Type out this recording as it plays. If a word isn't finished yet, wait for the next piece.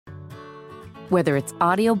Whether it's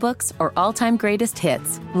audiobooks or all-time greatest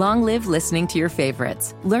hits, long live listening to your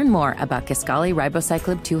favorites. Learn more about Kisqali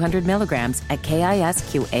Ribociclib 200 milligrams at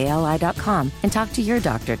KISQALI.com and talk to your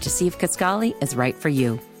doctor to see if Kisqali is right for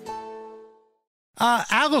you.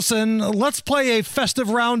 Allison, let's play a festive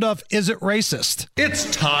round of Is It Racist? It's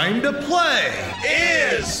time to play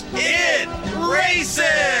Is It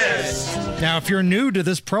Racist? Now, if you're new to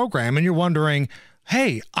this program and you're wondering,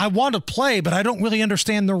 hey, I want to play, but I don't really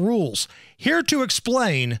understand the rules, here to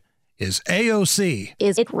explain is AOC.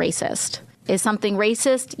 Is it racist? Is something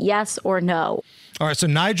racist, yes or no? All right, so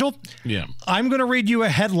Nigel, I'm going to read you a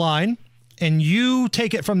headline, and you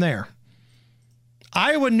take it from there.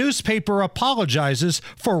 Iowa newspaper apologizes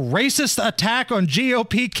for racist attack on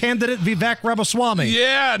GOP candidate Vivek Ramaswamy.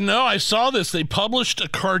 Yeah, no, I saw this. They published a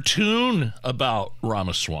cartoon about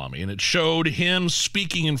Ramaswamy, and it showed him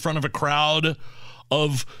speaking in front of a crowd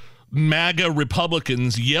of MAGA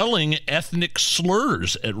Republicans yelling ethnic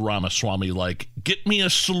slurs at Ramaswamy, like, get me a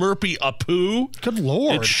Slurpee Apu. Good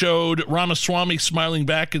Lord. It showed Ramaswamy smiling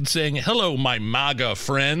back and saying, hello, my MAGA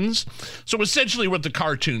friends. So essentially what the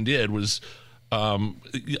cartoon did was...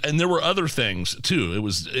 and there were other things too.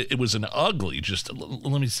 It was an ugly, just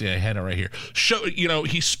let me see, I had it right here.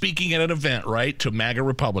 He's speaking at an event, right, to MAGA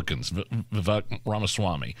Republicans, Vivek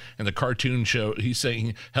Ramaswamy, and the cartoon show, he's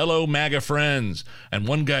saying, hello, MAGA friends, and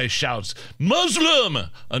one guy shouts, Muslim!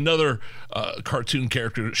 Another cartoon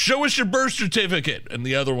character, show us your birth certificate, and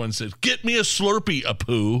the other one says, get me a Slurpee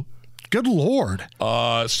Apu. Good Lord.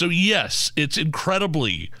 So yes, it's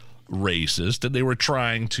incredibly racist, and they were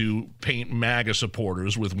trying to paint MAGA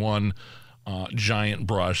supporters with one giant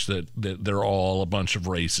brush that they're all a bunch of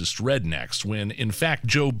racist rednecks, when in fact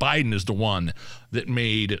Joe Biden is the one that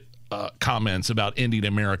made comments about Indian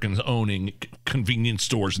Americans owning convenience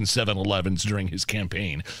stores and 7-Elevens during his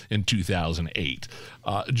campaign in 2008.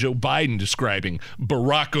 Joe Biden describing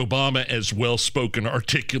Barack Obama as well-spoken,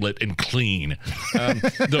 articulate, and clean.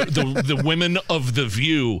 The women of The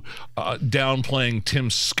View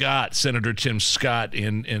downplaying Senator Tim Scott,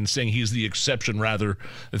 and saying he's the exception rather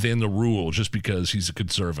than the rule just because he's a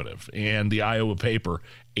conservative. And the Iowa paper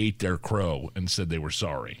ate their crow and said they were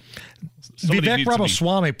sorry. Vivek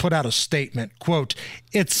Ramaswamy put out a statement, quote,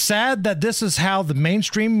 it's sad that this is how the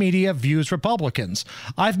mainstream media views Republicans.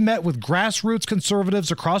 I've met with grassroots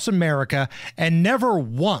conservatives across America and never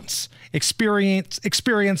once experienced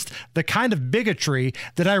the kind of bigotry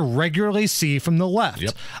that I regularly see from the left.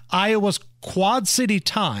 Yep. Iowa's Quad City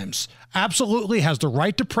Times absolutely has the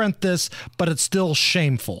right to print this, but it's still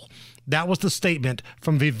shameful. That was the statement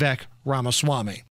from Vivek Ramaswamy.